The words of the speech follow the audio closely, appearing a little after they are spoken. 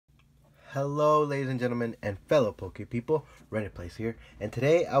Hello ladies and gentlemen and fellow Poke people, Place here, and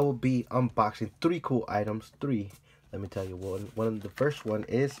today I will be unboxing three cool items. Let me tell you, the first one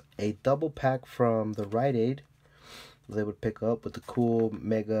is a double pack from the Rite Aid. I was able to pick up with the cool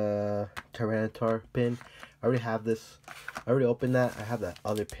Mega Tyranitar pin. I already have this. I already opened that. I have that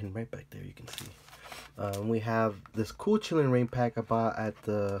other pin right back there, you can see. We have this cool Chilling Rain pack I bought at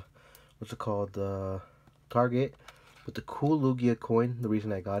the, Target, with the cool Lugia coin, the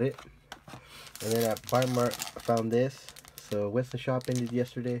reason I got it. And then at Barmart I found this. So went to shopping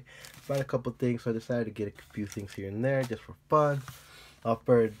yesterday, found a couple things, so I decided to get a few things here and there just for fun. Without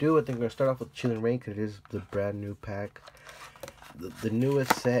further ado, I think we're gonna start off with Chilling Rain because it is the brand new pack, the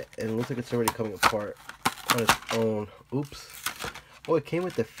newest set, and it looks like it's already coming apart on its own. Oops. Oh, it came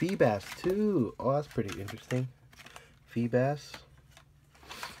with the Feebas too. Oh, that's pretty interesting. Feebas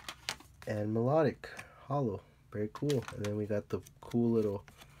and Melodic Hollow, very cool. And then we got the cool little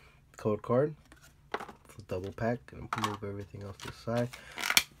code card. It's a double pack. And move everything else to the side.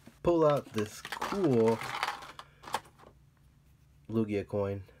 Pull out this cool Lugia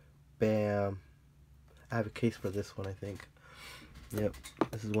coin. Bam. I have a case for this one, I think. Yep,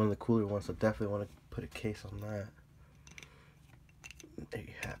 this is one of the cooler ones, so definitely want to put a case on that. Are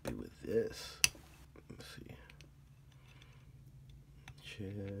you happy with this? Let's see.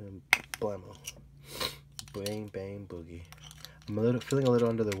 Blammo. Bang bang boogie. I'm feeling a little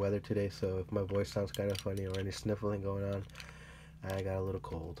under the weather today, so if my voice sounds kind of funny or any sniffling going on, I got a little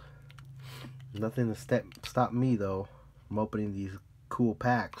cold. Nothing to stop me though from opening these cool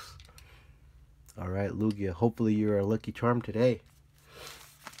packs. Alright, Lugia, hopefully you're a lucky charm today.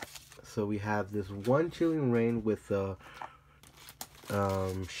 So we have this one Chilling Rain with the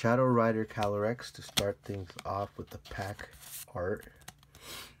Shadow Rider Calyrex to start things off with the pack art.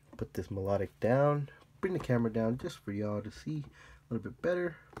 Put this Melodic down. Bring the camera down just for y'all to see a little bit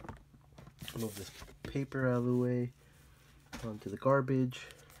better. Move this paper out of the way onto the garbage,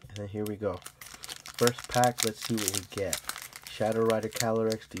 and then here we go. First pack, let's see what we get. Shadow Rider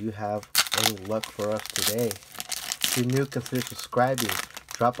Calyrex, do you have any luck for us today? If you're new, consider subscribing.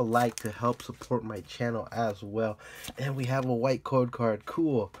 Drop a like to help support my channel as well. And we have a white code card,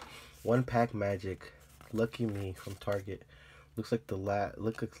 cool. One pack magic, lucky me, from Target. Looks like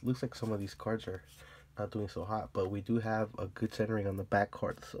looks like some of these cards are not doing so hot, but we do have a good centering on the back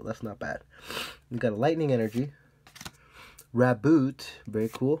card, so that's not bad. We got a Lightning Energy, Raboot, very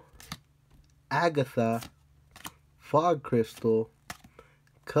cool, Agatha, Fog Crystal,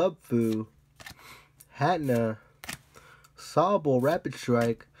 Kubfu, Hatna, Sobble, Rapid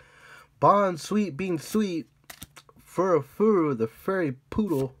Strike, Bond Sweet Being Sweet, Furfuru, the Furry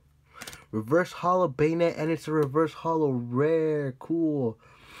Poodle, Reverse Hollow Bayonet, and it's a Reverse Hollow Rare, cool.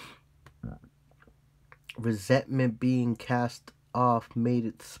 Resentment being cast off made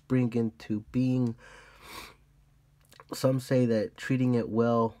it spring into being. Some say that treating it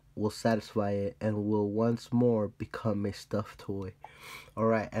well will satisfy it and will once more become a stuffed toy.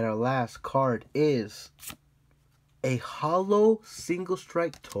 Alright, and our last card is a Hollow Single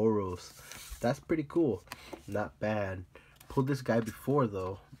Strike Tauros. That's pretty cool. Not bad. Pulled this guy before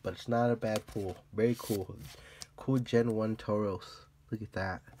though, but it's not a bad pull. Very cool. Cool Gen 1 Tauros. Look at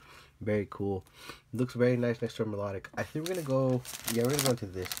that. Very cool. Looks very nice next to a Melodic. I think we're gonna go, yeah, we're gonna go into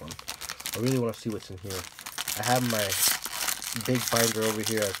this one. I really want to see what's in here. I have my big binder over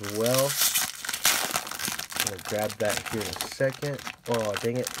here as well. I'm gonna grab that here in a second. Oh,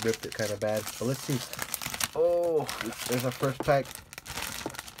 dang it, ripped it kind of bad. But let's see. Oh, there's our first pack.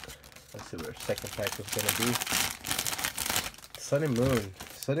 Let's see what our second pack is gonna be. Sun and Moon.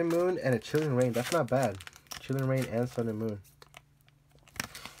 Sun and Moon and a Chilling Rain. That's not bad. Chilling Rain and Sun and Moon.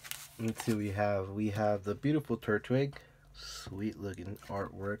 Let's see what we have. We have the beautiful Turtwig. Sweet looking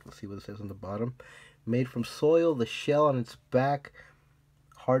artwork. Let's see what it says on the bottom. Made from soil, the shell on its back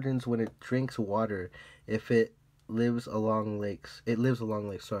hardens when it drinks water. If it lives along lakes. It lives along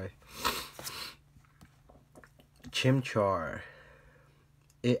lakes, sorry. Chimchar.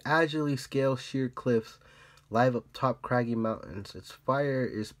 It agilely scales sheer cliffs, live up top craggy mountains. Its fire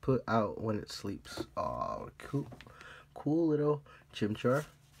is put out when it sleeps. Oh, cool. Cool little Chimchar.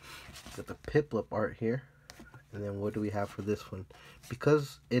 Got the Piplup art here. And then what do we have for this one?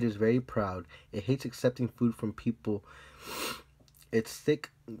 Because it is very proud, it hates accepting food from people. Its thick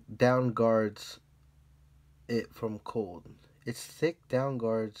down guards it from cold. Its thick down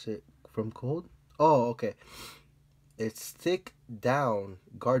guards it from cold? Oh, okay. Its thick down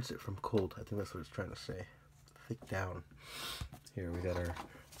guards it from cold. I think that's what it's trying to say. Thick down. Here we got our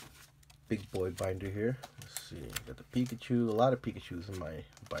big boy binder here. Let's see. Got the Pikachu. A lot of Pikachus in my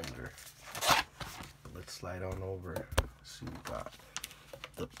binder. But let's slide on over. Let's see what we got.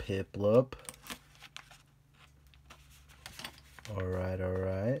 The Piplup.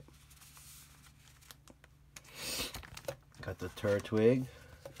 Alright. Got the Turtwig.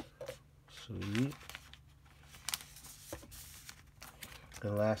 Sweet.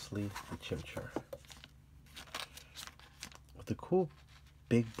 And lastly, the Chimchar. With the cool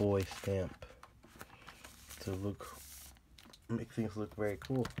big boy stamp to make things look very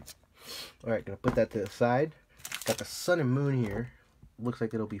cool. Alright, gonna put that to the side. Got the Sun and Moon here. Looks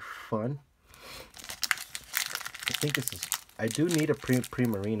like it'll be fun. I think this is... I do need a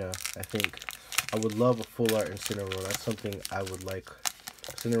Primarina, I think. I would love a full art Incineroar. That's something I would like.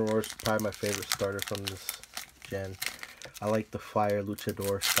 Incineroar is probably my favorite starter from this gen. I like the Fire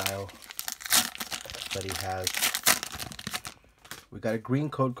Luchador style that he has. We got a green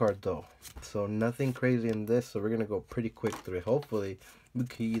code card though. So nothing crazy in this. So we're going to go pretty quick through it. Hopefully we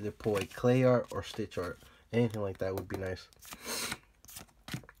can either pull a clay art or stitch art. Anything like that would be nice.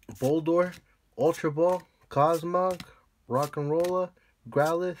 Boldor, Ultra Ball, Cosmog, Rock'n'Rolla,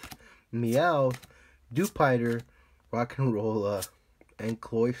 Growlithe, Meowth, Dewpider, Rock'n'Rolla, and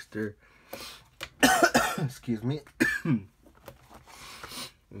Cloyster. Excuse me. And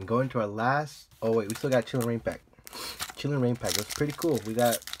going to our last... Oh wait, we still got Chilling Rain pack. Chilling Rain pack. That's pretty cool. We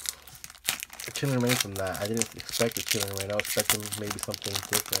got a Chilling Rain from that. I didn't expect a Chilling Rain. I was expecting maybe something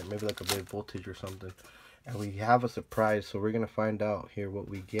different. Maybe like a big voltage or something. And we have a surprise, so we're going to find out here what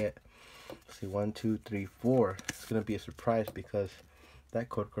we get. Let's see, 1, 2, 3, 4. It's going to be a surprise because that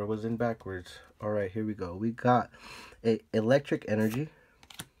code card was in backwards. Alright, here we go. We got a Electric Energy,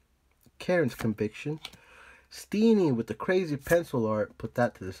 Karen's Conviction, Steenie with the crazy pencil art, put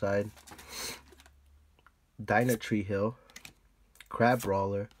that to the side, Dynatree Hill,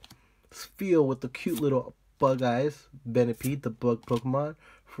 Crabrawler, Spheal with the cute little bug eyes, Venipede, the bug Pokemon,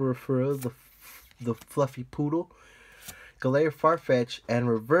 Furfurl, the fluffy poodle, Galarian Farfetch, and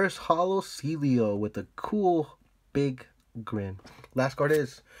Reverse Hollow Celio with a cool big grin. Last card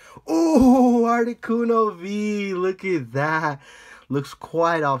is, ooh, Articuno V. Look at that. Looks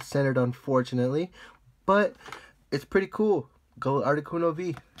quite off-centered, unfortunately, but it's pretty cool. Go Articuno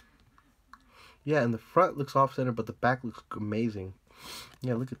V. Yeah, and the front looks off-centered, but the back looks amazing.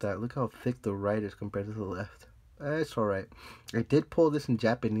 Yeah, look at that. Look how thick the right is compared to the left. It's alright. I did pull this in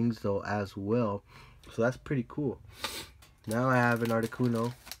Japanese, though, as well. So that's pretty cool. Now I have an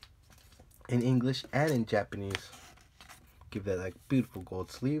Articuno in English and in Japanese. Give that like beautiful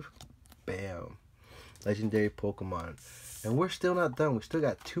gold sleeve. Bam. Legendary Pokemon. And we're still not done. We still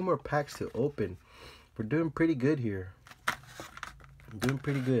got 2 more packs to open. We're doing pretty good here. I'm doing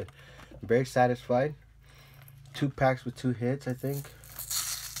pretty good. I'm very satisfied. 2 packs with 2 hits, I think.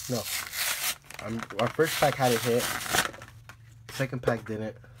 No. Our first pack had a hit. Second pack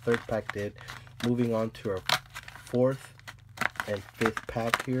didn't. Third pack did. Moving on to our 4th and 5th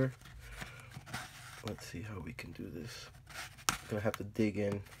pack here. Let's see how we can do this. Gonna have to dig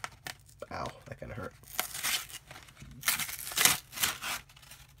in. Ow, that kind of hurt.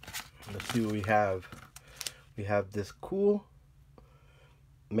 Let's see what we have. We have this cool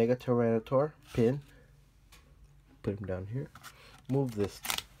Mega Tyranitar pin. Put him down here. Move this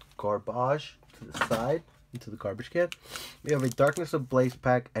garbage to the side into the garbage can. We have a Darkness Ablaze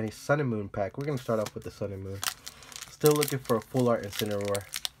pack and a Sun and Moon pack. We're going to start off with the Sun and Moon. Still looking for a full art Incineroar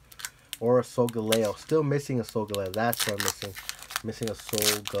or a Solgaleo. Still missing a Solgaleo. That's what I'm missing. Missing a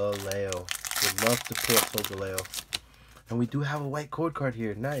Solgaleo. Would love to pull a Solgaleo. And we do have a white code card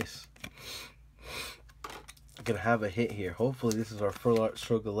here. Nice. We're going to have a hit here. Hopefully this is our full art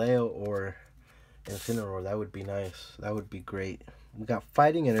Solgaleo or Incineroar. That would be nice. That would be great. We got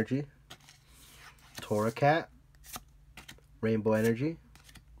Fighting Energy, Torracat, Rainbow Energy,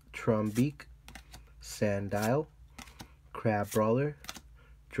 Trumbeak, Sandile, Crabrawler,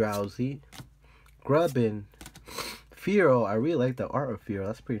 Drowsy, Grubbin, Fearow. I really like the art of Fearow.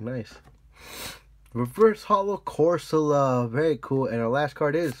 That's pretty nice. Reverse Hollow Corsola. Very cool. And our last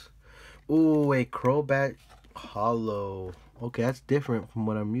card is, ooh, a Crobat Hollow. Okay, that's different from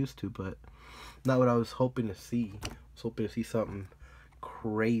what I'm used to, but not what I was hoping to see. I was hoping to see something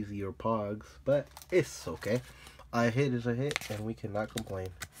crazy or pogs, but it's okay. A hit is a hit, and we cannot complain.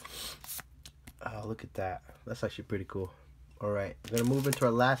 Oh, look at that. That's actually pretty cool. Alright, we're going to move into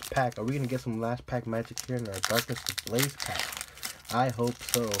our last pack. Are we going to get some last pack magic here in our Darkness Ablaze pack? I hope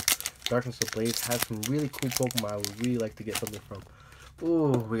so. Darkness Ablaze has some really cool Pokemon I would really like to get something from.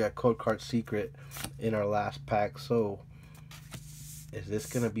 Ooh, we got Code Card Secret in our last pack. So, is this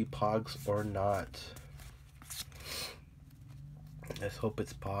going to be Pogs or not? Let's hope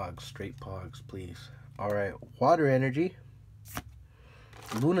it's Pogs. Straight Pogs, please. Alright, Water Energy,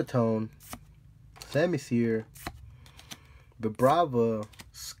 Lunatone, Semisear, Vibrava,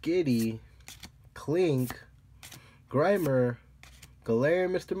 Skitty, Clink, Grimer,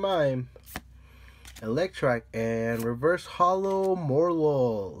 Galarian Mr. Mime, Electric, and Reverse Hollow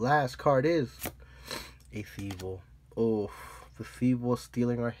Morlul. Last card is a Thievul. Oh, the Thievul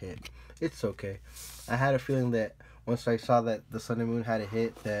stealing our hit. It's okay. I had a feeling that once I saw that the Sun and Moon had a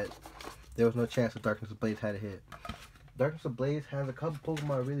hit, that there was no chance that Darkness Ablaze had a hit. Darkness Ablaze has a couple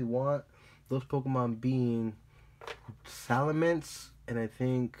Pokemon I really want. Those Pokemon being Salamence and I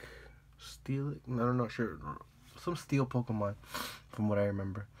think Steel. I'm not sure. Some Steel Pokemon from what I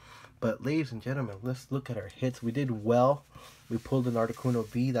remember. But ladies and gentlemen, let's look at our hits. We did well. We pulled an Articuno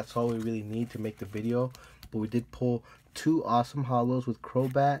V. That's all we really need to make the video. But we did pull 2 awesome holos with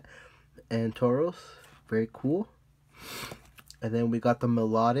Crobat and Tauros. Very cool. And then we got the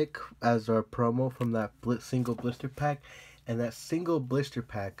Melodic as our promo from that single blister pack. And that single blister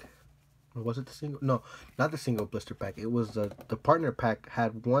pack, or was it the single? No, not the single blister pack. It was the partner pack.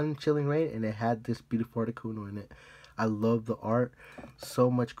 Had 1 Chilling Reign and it had this beautiful Articuno in it. I love the art. So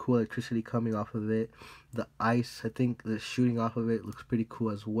much cool electricity coming off of it. The ice, I think the shooting off of it looks pretty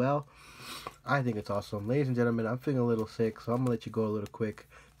cool as well. I think it's awesome. Ladies and gentlemen, I'm feeling a little sick, so I'm going to let you go a little quick.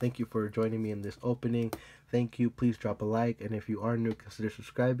 Thank you for joining me in this opening. Thank you. Please drop a like. And if you are new, consider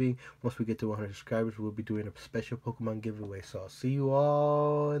subscribing. Once we get to 100 subscribers, we'll be doing a special Pokemon giveaway. So I'll see you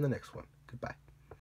all in the next one. Goodbye.